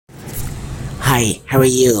Hi, how are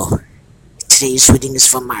you? Today's reading is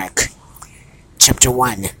from Mark, chapter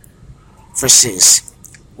 1, verses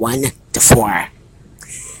 1 to 4.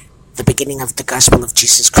 The beginning of the gospel of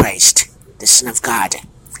Jesus Christ, the Son of God,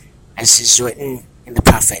 as is written in the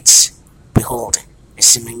prophets. Behold, I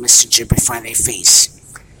send my messenger before thy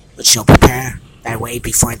face, which shall prepare thy way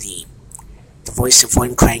before thee. The voice of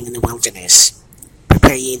one crying in the wilderness,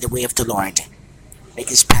 prepare ye the way of the Lord, make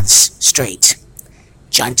his paths straight.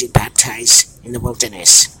 John did baptize in the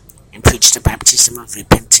wilderness, and preached a baptism of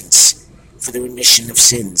repentance for the remission of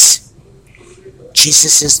sins.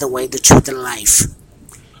 Jesus is the way, the truth, and the life.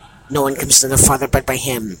 No one comes to the Father but by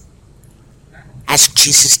him. Ask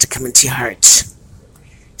Jesus to come into your heart.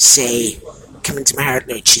 Say, come into my heart,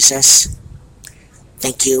 Lord Jesus.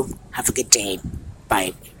 Thank you. Have a good day.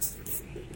 Bye.